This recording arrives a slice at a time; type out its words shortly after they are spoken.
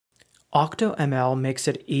OctoML makes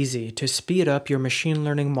it easy to speed up your machine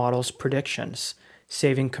learning model's predictions,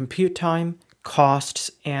 saving compute time,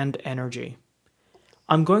 costs, and energy.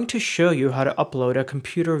 I'm going to show you how to upload a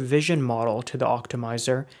computer vision model to the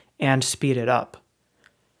Optimizer and speed it up.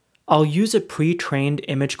 I'll use a pre-trained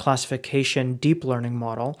image classification deep learning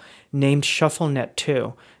model named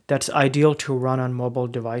ShuffleNet2 that's ideal to run on mobile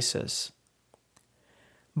devices.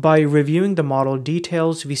 By reviewing the model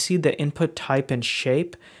details, we see the input type and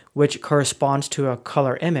shape, which corresponds to a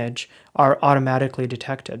color image, are automatically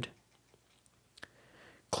detected.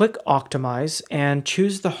 Click Optimize and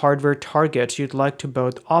choose the hardware targets you'd like to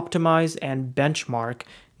both optimize and benchmark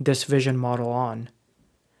this vision model on.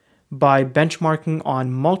 By benchmarking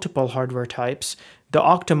on multiple hardware types, the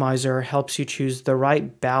Optimizer helps you choose the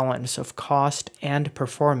right balance of cost and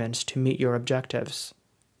performance to meet your objectives.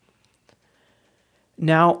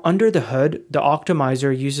 Now, under the hood, the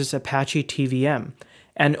Optimizer uses Apache TVM,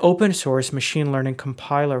 an open-source machine learning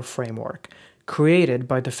compiler framework created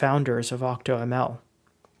by the founders of OctoML.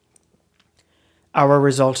 Our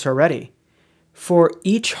results are ready. For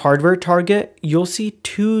each hardware target, you'll see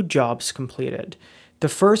two jobs completed. The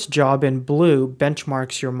first job in blue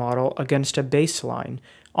benchmarks your model against a baseline,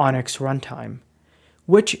 Onyx runtime,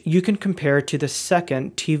 which you can compare to the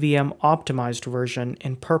second TVM optimized version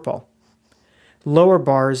in purple. Lower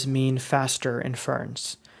bars mean faster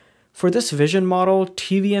inference. For this vision model,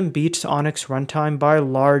 TVM beats Onyx runtime by a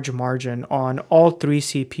large margin on all three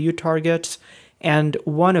CPU targets and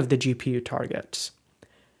one of the GPU targets.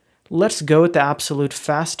 Let's go with the absolute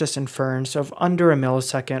fastest inference of under a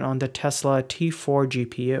millisecond on the Tesla T4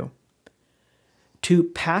 GPU. To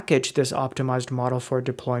package this optimized model for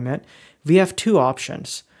deployment, we have two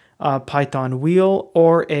options, a Python wheel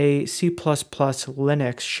or a C++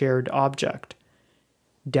 Linux shared object.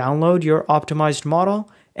 Download your optimized model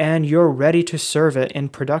and you're ready to serve it in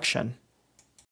production.